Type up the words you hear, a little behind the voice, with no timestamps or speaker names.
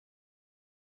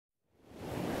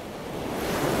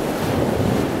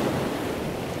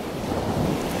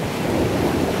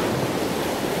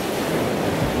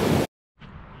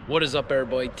What is up,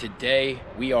 everybody? Today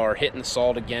we are hitting the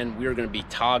salt again. We are going to be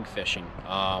tog fishing.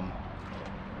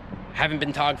 Haven't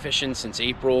been tog fishing since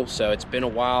April, so it's been a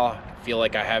while. I feel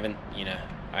like I haven't,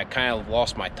 I kind of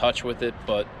lost my touch with it,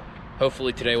 but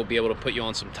hopefully today we'll be able to put you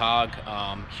on some tog.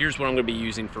 Here's what I'm going to be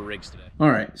using for rigs today.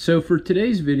 All right, so for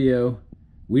today's video,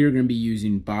 we are going to be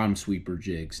using bottom sweeper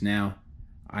jigs. Now,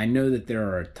 I know that there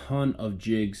are a ton of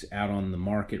jigs out on the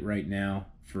market right now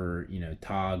for,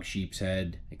 tog, sheep's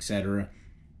head, etc.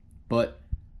 But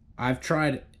I've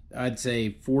tried, I'd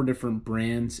say, 4 different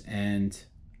brands, and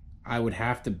I would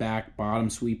have to back Bottom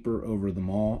Sweeper over them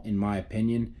all, in my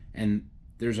opinion. And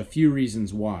there's a few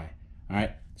reasons why. All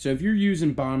right. So if you're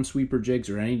using Bottom Sweeper jigs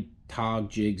or any tog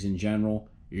jigs in general,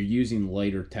 you're using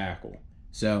lighter tackle.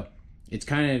 So it's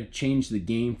kind of changed the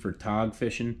game for tog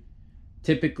fishing.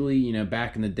 Typically,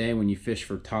 back in the day when you fish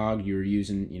for tog, you were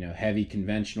using, heavy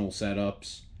conventional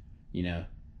setups,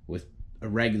 with a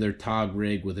regular tog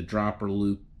rig with a dropper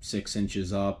loop 6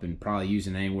 inches up, and probably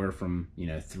using anywhere from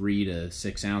 3 to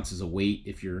 6 ounces of weight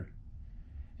if you're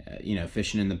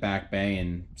fishing in the back bay,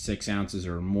 and 6 ounces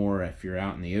or more if you're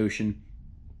out in the ocean.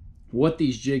 What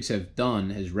these jigs have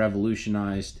done has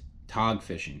revolutionized tog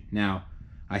fishing. Now,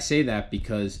 I say that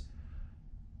because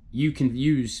you can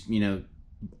use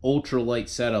ultra light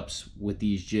setups with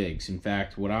these jigs. In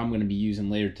fact, what I'm going to be using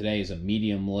later today is a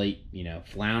medium light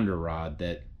flounder rod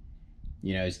that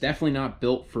it's definitely not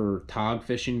built for tog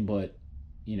fishing, but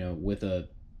with a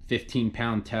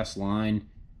 15-pound test line,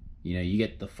 you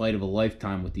get the fight of a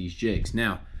lifetime with these jigs.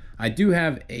 Now, I do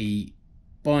have a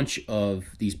bunch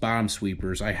of these bottom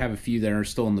sweepers. I have a few that are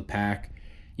still in the pack.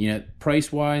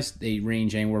 Price wise, they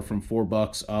range anywhere from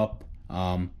 $4 up.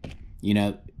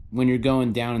 When you're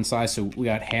going down in size, so we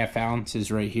got 1/2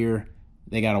 ounces right here.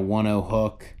 They got a 1/0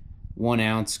 hook. 1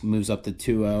 ounce moves up to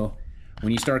 2/0.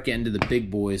 When you start getting to the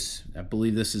big boys, I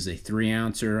believe this is a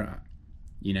 3-ouncer.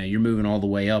 You're moving all the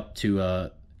way up to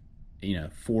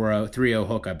 3/0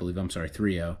 hook, I believe. I'm sorry,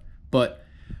 3/0. But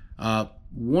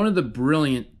one of the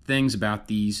brilliant things about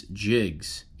these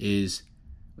jigs is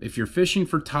if you're fishing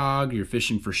for tog, you're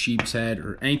fishing for sheep's head,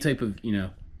 or any type of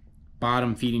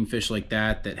bottom feeding fish like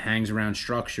that hangs around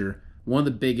structure, one of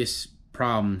the biggest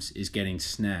problems is getting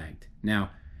snagged. Now,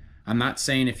 I'm not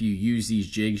saying if you use these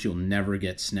jigs you'll never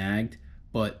get snagged,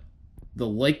 but the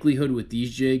likelihood with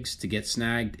these jigs to get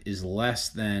snagged is less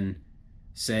than,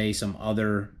 say, some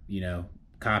other,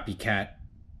 copycat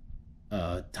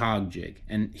tog jig.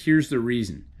 And here's the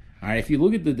reason. All right, if you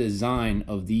look at the design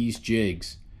of these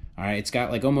jigs, all right, it's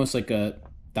got almost like a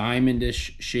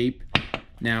diamondish shape.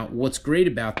 Now, what's great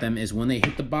about them is when they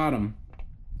hit the bottom,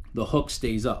 the hook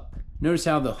stays up. Notice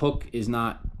how the hook is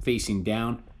not facing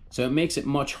down, so it makes it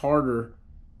much harder,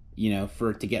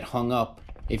 for it to get hung up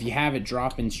if you have it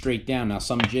dropping straight down. Now,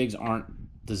 some jigs aren't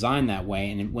designed that way,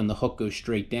 and when the hook goes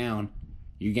straight down,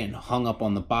 you're getting hung up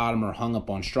on the bottom or hung up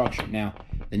on structure. Now,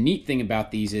 the neat thing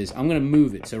about these is I'm going to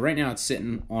move it. So right now it's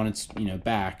sitting on its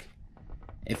back.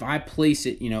 If I place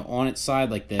it on its side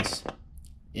like this,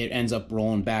 it ends up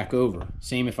rolling back over.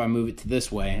 Same if I move it to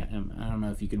this way. I don't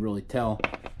know if you could really tell,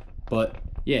 but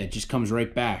yeah, it just comes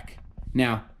right back.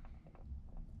 Now,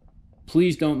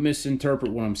 please don't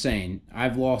misinterpret what I'm saying.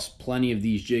 I've lost plenty of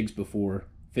these jigs before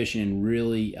fishing in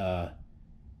really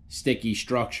sticky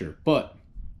structure, but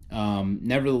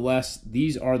nevertheless,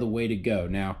 these are the way to go.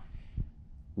 Now,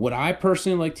 what I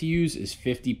personally like to use is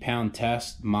 50-pound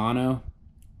test mono,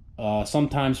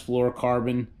 sometimes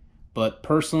fluorocarbon, but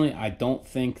personally, I don't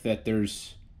think that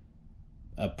there's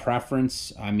a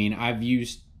preference. I mean, I've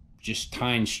used just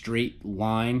tying straight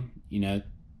line,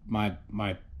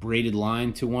 my braided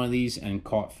line to one of these and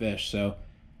caught fish. So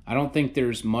I don't think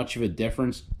there's much of a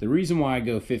difference. The reason why I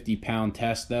go 50-pound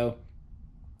test though,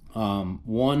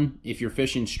 one, if you're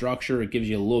fishing structure, it gives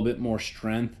you a little bit more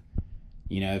strength.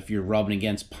 If you're rubbing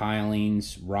against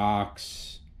pilings,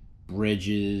 rocks,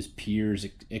 bridges, piers,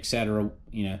 etc.,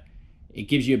 it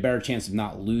gives you a better chance of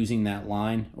not losing that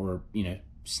line or,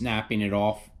 snapping it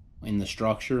off in the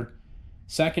structure.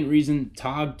 Second reason,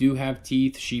 tog do have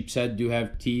teeth, sheep's head do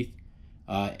have teeth.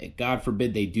 God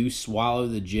forbid they do swallow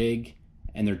the jig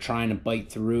and they're trying to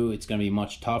bite through, it's going to be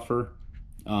much tougher.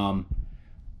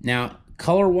 Now,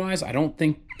 color-wise, I don't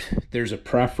think there's a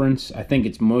preference. I think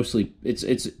it's mostly,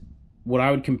 it's what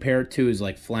I would compare it to is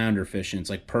like flounder fishing. It's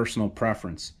like personal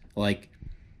preference. Like,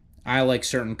 I like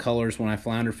certain colors when I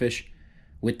flounder fish.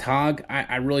 With tog,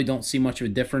 I really don't see much of a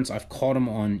difference. I've caught them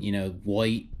on,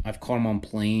 white. I've caught them on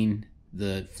plain,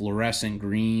 the fluorescent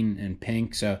green and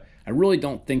pink. So I really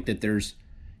don't think that there's,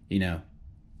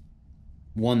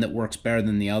 one that works better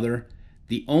than the other.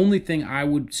 The only thing I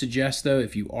would suggest, though,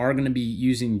 if you are going to be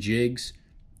using jigs,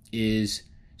 is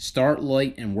start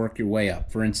light and work your way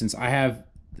up. For instance, I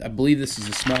believe this is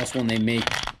the smallest one they make,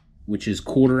 which is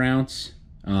 1/4 ounce.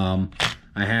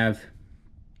 I have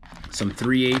some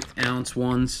 3/8 ounce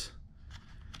ones,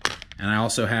 and I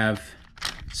also have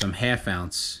some 1/2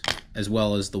 ounce, as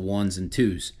well as the 1s and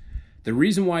 2s. The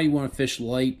reason why you want to fish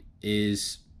light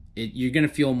is you're going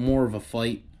to feel more of a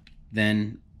fight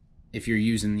than if you're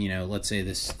using, you know, let's say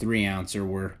this 3 ouncer,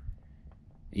 where,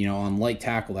 you know, on light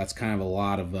tackle, that's kind of a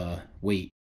lot of weight.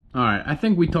 All right, I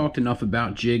think we talked enough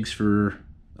about jigs for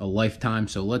a lifetime,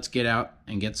 so let's get out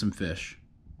and get some fish.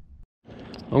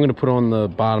 I'm going to put on the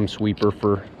bottom sweeper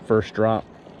for first drop.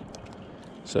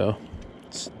 So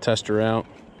let's test her out.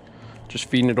 Just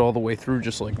feeding it all the way through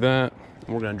just like that. And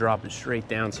we're going to drop it straight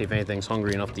down, see if anything's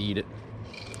hungry enough to eat it.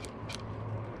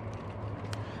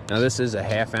 Now this is a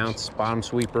 1/2 ounce bottom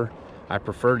sweeper. I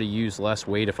prefer to use less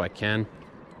weight if I can.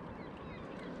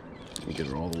 Let me get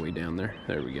her all the way down there.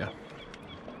 There we go.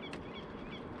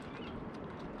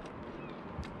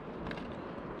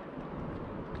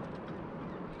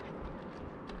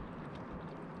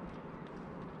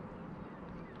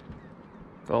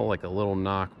 Felt like a little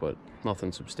knock, but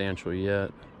nothing substantial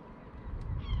yet.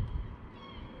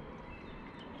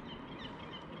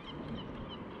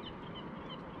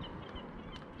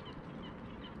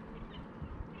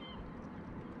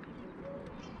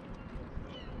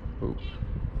 Ooh.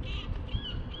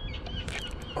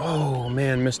 Oh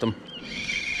man, missed him.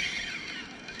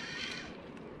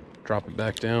 Drop it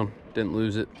back down. Didn't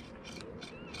lose it.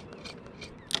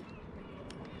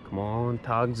 Come on,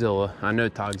 Togzilla. I know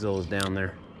Togzilla's down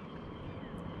there.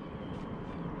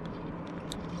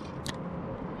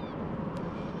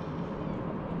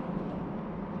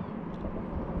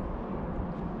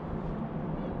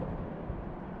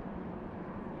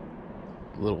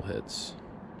 Little hits.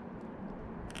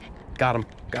 Got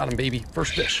him, baby.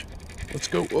 First fish. Let's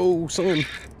go. Oh, son.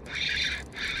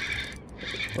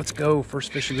 Let's go.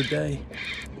 First fish of the day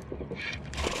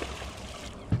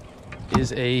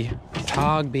is a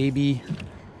tog, baby.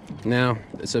 Now,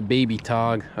 it's a baby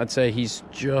tog. I'd say he's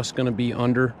just gonna be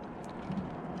under.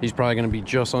 He's probably gonna be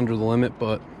just under the limit,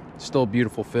 but still a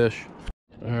beautiful fish.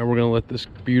 All right, we're gonna let this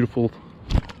beautiful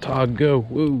tog go.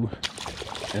 Woo.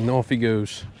 And off he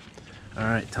goes. All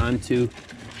right, time to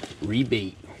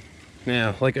rebait.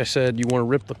 Now, like I said, you want to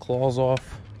rip the claws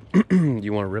off.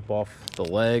 You want to rip off the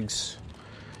legs.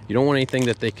 You don't want anything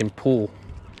that they can pull.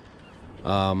 You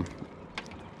know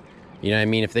what I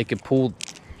mean? If they could pull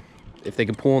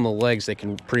on the legs, they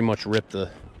can pretty much rip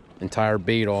the entire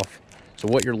bait off. So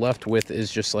what you're left with is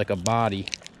just like a body.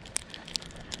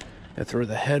 I throw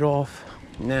the head off.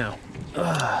 Now,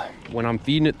 when I'm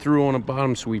feeding it through on a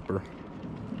bottom sweeper,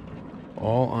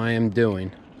 all I am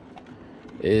doing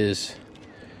is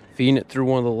feeding it through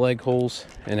one of the leg holes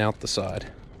and out the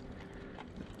side.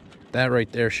 That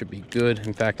right there should be good.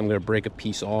 In fact, I'm going to break a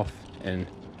piece off and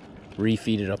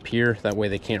refeed it up here. That way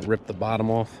they can't rip the bottom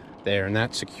off there, and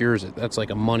that secures it. That's like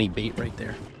a money bait right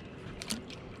there.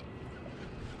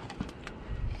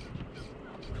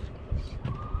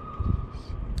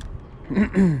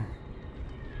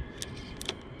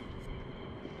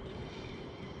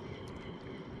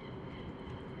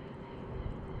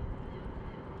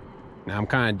 Now I'm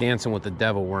kind of dancing with the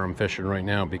devil where I'm fishing right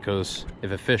now, because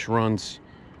if a fish runs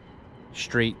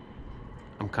straight,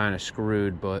 I'm kind of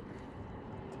screwed, but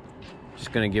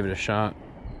just gonna give it a shot.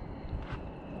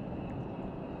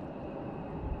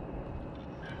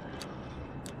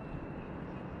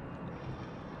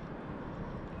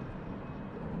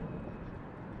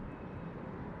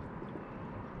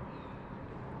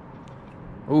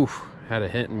 Oof, had a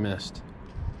hit and missed.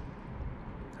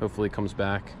 Hopefully it comes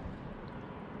back.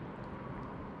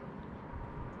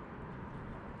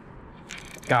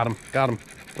 Got him.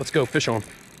 Let's go, fish on.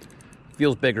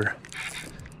 Feels bigger.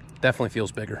 Definitely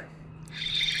feels bigger.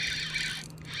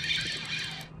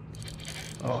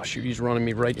 Oh shoot, he's running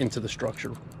me right into the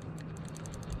structure.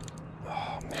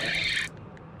 Oh man.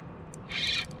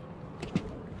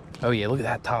 Oh yeah, look at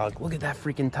that tog. Look at that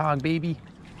freaking tog, baby.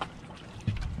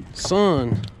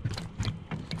 Son.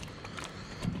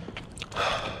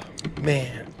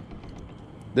 Man.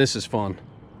 This is fun.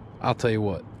 I'll tell you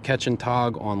what, catching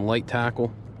tog on light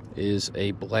tackle is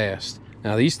a blast.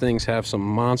 Now these things have some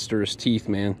monstrous teeth,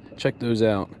 man. Check those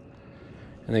out.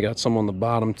 And they got some on the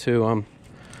bottom too. I'm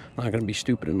not gonna be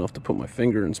stupid enough to put my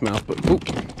finger in its mouth, but oop.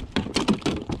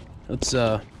 Let's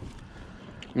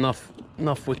enough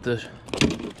with the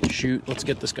shoot. Let's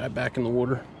get this guy back in the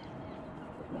water.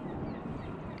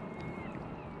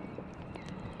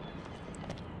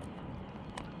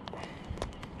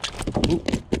 Oop.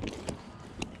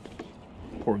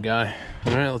 Poor guy.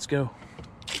 All right, let's go.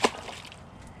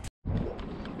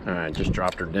 All right, just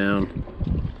dropped her down.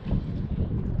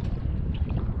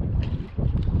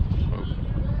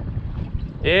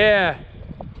 Yeah.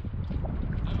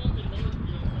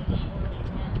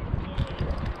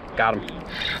 Got him.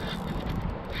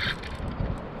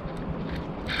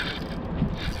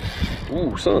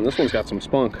 Ooh, son, this one's got some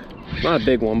spunk. Not a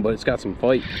big one, but it's got some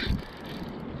fight.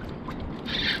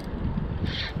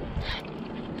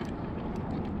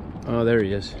 Oh, there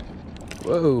he is.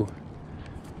 Whoa.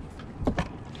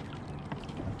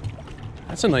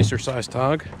 That's a nicer size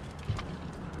tog.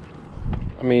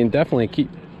 I mean, definitely a keep.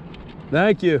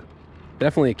 Thank you.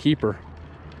 Definitely a keeper.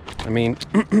 I mean,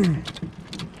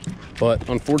 but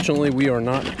unfortunately we are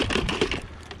not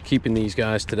keeping these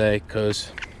guys today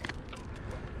because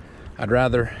I'd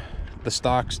rather the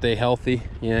stock stay healthy.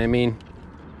 You know what I mean?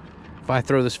 If I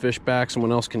throw this fish back,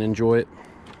 someone else can enjoy it.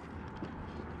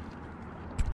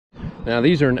 Now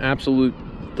these are an absolute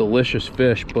delicious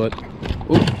fish, but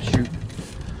oh shoot.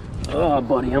 Oh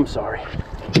buddy, I'm sorry.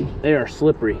 They are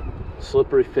slippery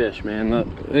fish, man.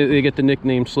 They get the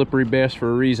nickname slippery bass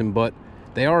for a reason, but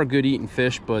they are a good eating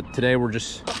fish. But today we're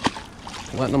just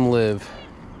letting them live.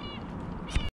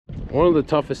 One of the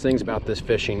toughest things about this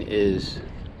fishing is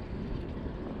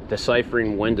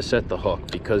deciphering when to set the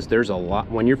hook, because there's a lot,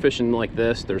 when you're fishing like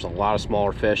this, there's a lot of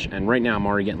smaller fish, and right now I'm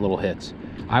already getting little hits.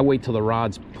 I wait till the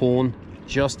rod's pulling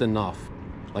just enough.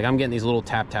 Like I'm getting these little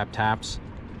tap taps.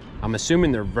 I'm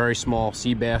assuming they're very small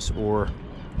sea bass or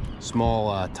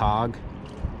small tog,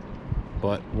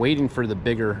 but waiting for the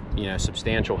bigger, you know,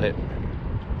 substantial hit,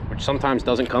 which sometimes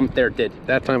doesn't come. There it did.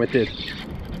 That time it did.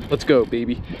 Let's go,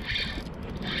 baby.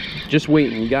 Just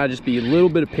waiting. You gotta just be a little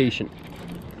bit of patient.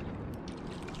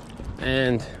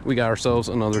 And we got ourselves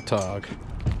another tog.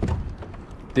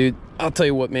 Dude, I'll tell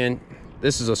you what, man,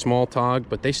 this is a small tog,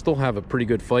 but they still have a pretty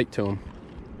good fight to them.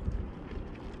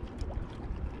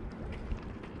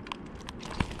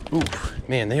 Oof,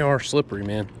 man, they are slippery,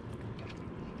 man.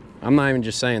 I'm not even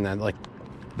just saying that. Like,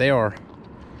 they are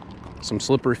some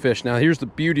slippery fish. Now, here's the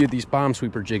beauty of these bottom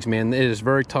sweeper jigs, man. It is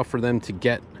very tough for them to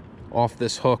get off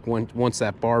this hook once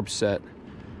that barb's set.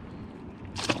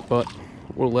 But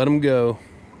we'll let them go.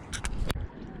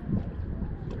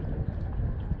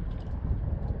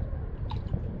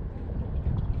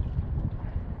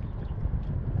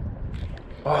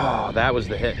 Oh, that was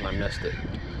the hit and I missed it.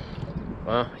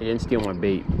 Well, he didn't steal my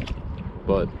bait,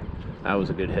 but that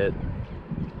was a good hit.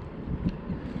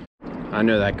 I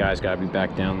know that guy's got to be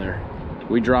back down there.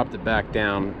 We dropped it back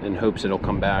down in hopes it'll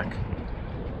come back.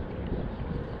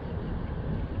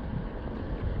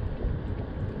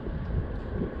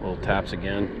 Little taps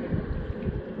again.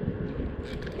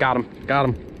 Got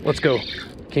him. Let's go.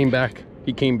 Came back.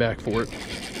 He came back for it.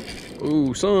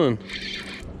 Ooh, son.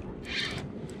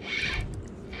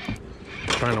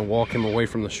 Trying to walk him away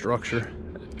from the structure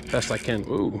best I can.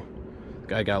 Ooh,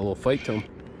 guy got a little fight to him.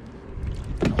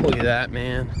 Look at that,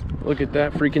 man. Look at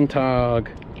that freaking tog.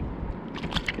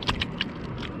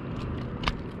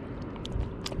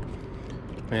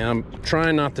 Man, I'm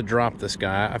trying not to drop this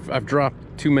guy. I've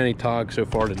dropped too many togs so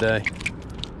far today,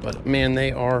 but man,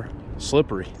 they are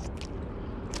slippery.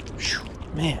 Whew,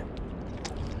 man.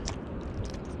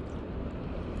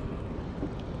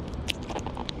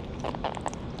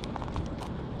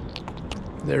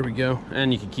 There we go,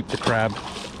 and you can keep the crab.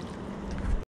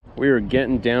 We are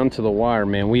getting down to the wire,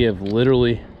 man. We have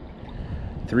literally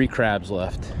 3 crabs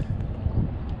left.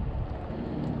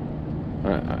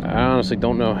 I honestly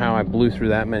don't know how I blew through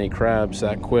that many crabs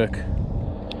that quick,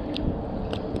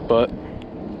 but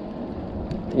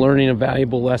learning a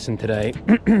valuable lesson today.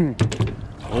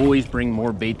 Always bring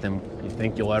more bait than you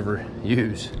think you'll ever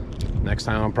use. Next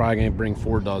time I'm probably gonna bring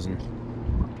 4 dozen.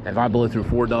 If I blew through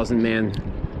 4 dozen, man,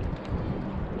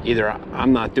 either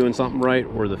I'm not doing something right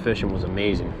or the fishing was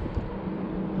amazing.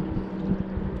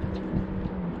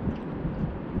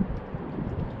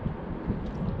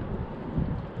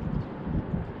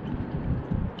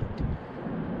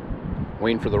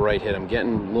 Waiting for the right hit. I'm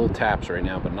getting little taps right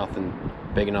now, but nothing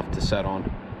big enough to set on.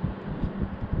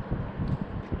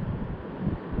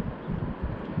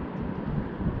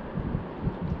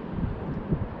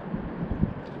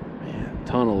 Man,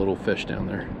 ton of little fish down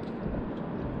there.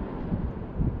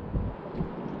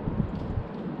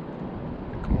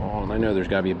 I know there's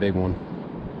got to be a big one.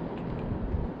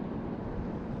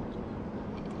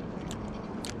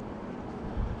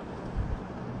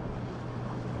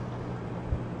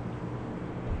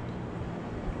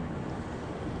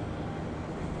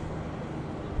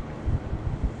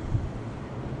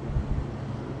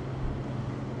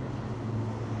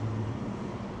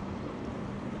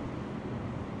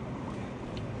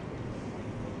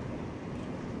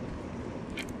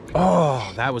 Oh,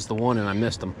 Oh, that was the one, and I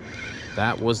missed him.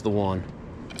 That was the one.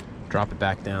 Drop it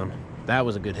back down. That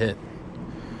was a good hit.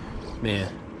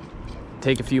 Man,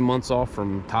 take a few months off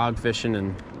from tog fishing,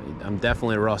 and I'm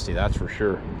definitely rusty, that's for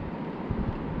sure.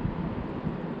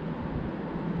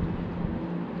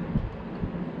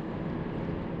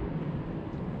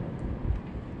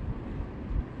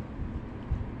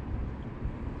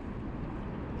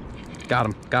 Got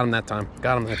him that time.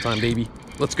 Got him that time, baby.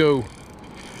 Let's go.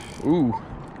 Ooh,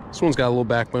 this one's got a little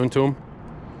backbone to him.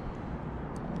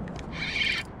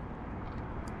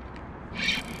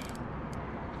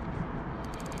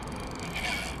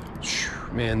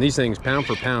 Man, these things, pound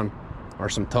for pound, are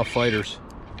some tough fighters.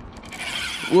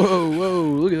 Whoa, whoa,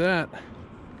 look at that.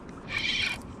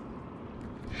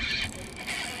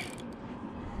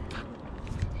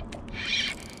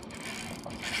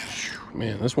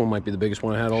 Man, this one might be the biggest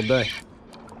one I had all day.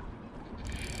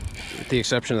 With the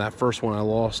exception of that first one I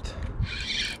lost.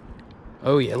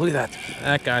 Oh yeah, look at that.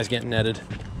 That guy's getting netted.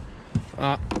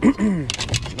 Not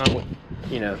with,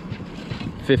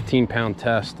 15-pound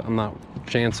test. I'm not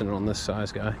chancing it on this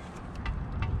size guy.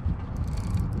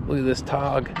 Look at this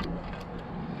tog.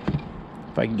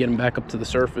 If I can get him back up to the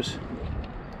surface.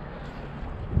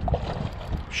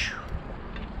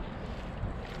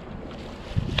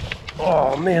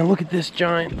 Oh man, look at this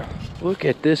giant. Look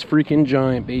at this freaking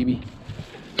giant, baby.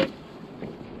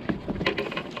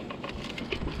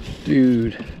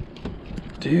 Dude,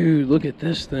 look at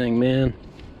this thing, man.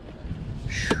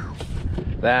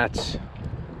 That's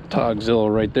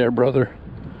Togzilla right there, brother.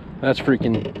 That's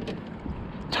freaking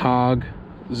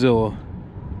Togzilla.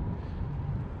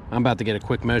 I'm about to get a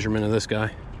quick measurement of this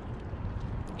guy.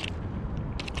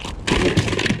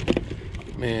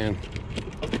 Man,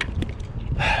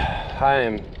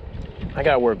 I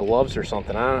gotta wear gloves or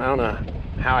something. I don't know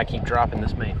how I keep dropping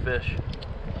this many fish.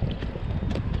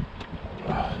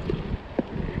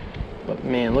 But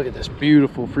man, look at this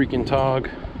beautiful freaking tog.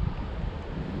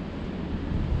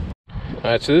 All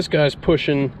right, so this guy's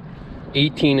pushing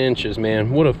 18 inches,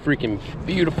 man. What a freaking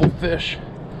beautiful fish.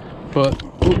 But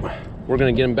we're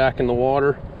gonna get him back in the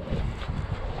water.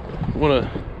 What a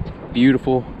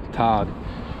beautiful tog.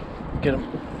 Get him,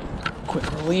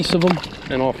 quick release of him,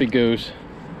 and off he goes.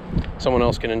 Someone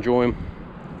else can enjoy him.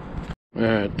 All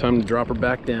right, time to drop her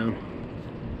back down.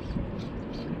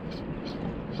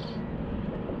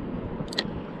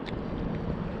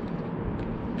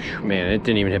 Man, it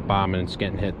didn't even hit bottom and it's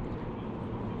getting hit.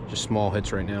 Just small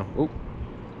hits right now. Oh,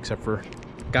 except for,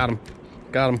 got him.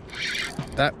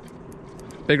 That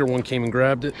bigger one came and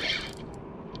grabbed it.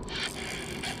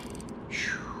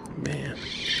 Man.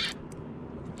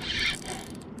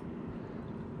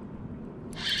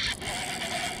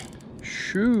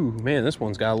 Shoo, man, this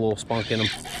one's got a little spunk in him.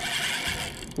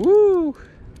 Woo!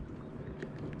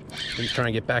 He's trying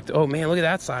to get back to, oh man, look at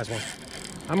that size one.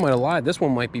 I might have lied, this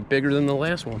one might be bigger than the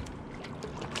last one.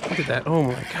 Look at that, oh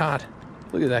my God.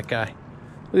 Look at that guy.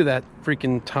 Look at that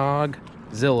freaking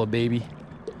Togzilla, baby.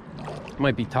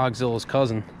 Might be Togzilla's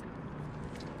cousin.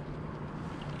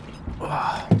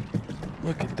 Oh,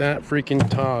 look at that freaking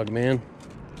tog, man.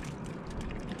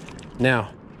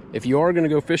 Now, if you are going to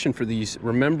go fishing for these,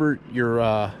 remember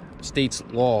your state's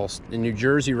laws. In New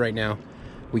Jersey right now,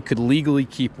 we could legally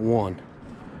keep one.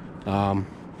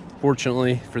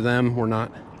 Fortunately for them, we're not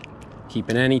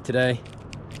keeping any today,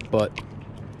 but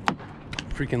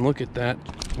freaking look at that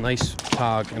nice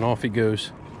tog, and off he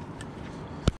goes.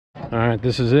 All right,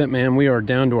 this is it, man. We are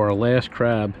down to our last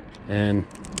crab, and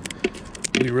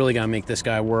we really got to make this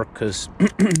guy work, because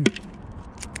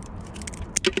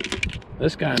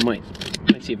this guy might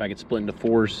see if I can split into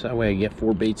fours. That way I get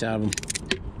 4 baits out of him.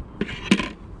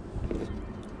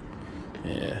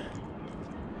 Yeah.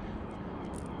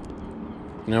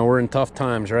 Now we're in tough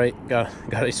times, right?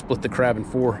 Gotta split the crab in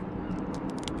 4.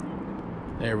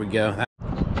 There we go.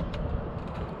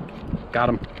 Got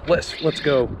him. Let's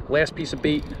go. Last piece of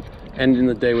bait, ending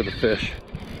the day with a fish.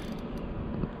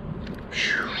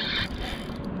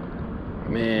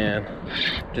 Man,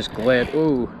 just glad.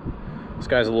 Ooh, this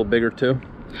guy's a little bigger too.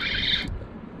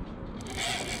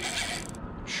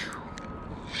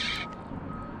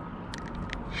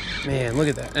 Man, look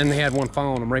at that. And they had one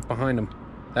following him right behind him.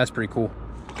 That's pretty cool.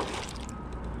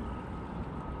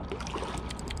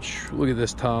 Look at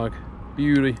this tog.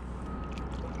 Beauty.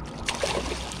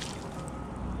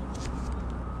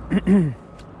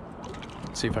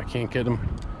 Let's see if I can't get him.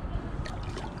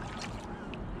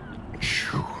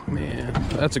 Man,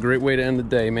 that's a great way to end the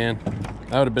day, man.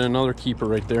 That would have been another keeper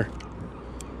right there.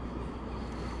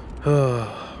 All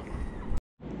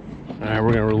right,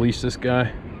 we're gonna release this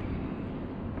guy.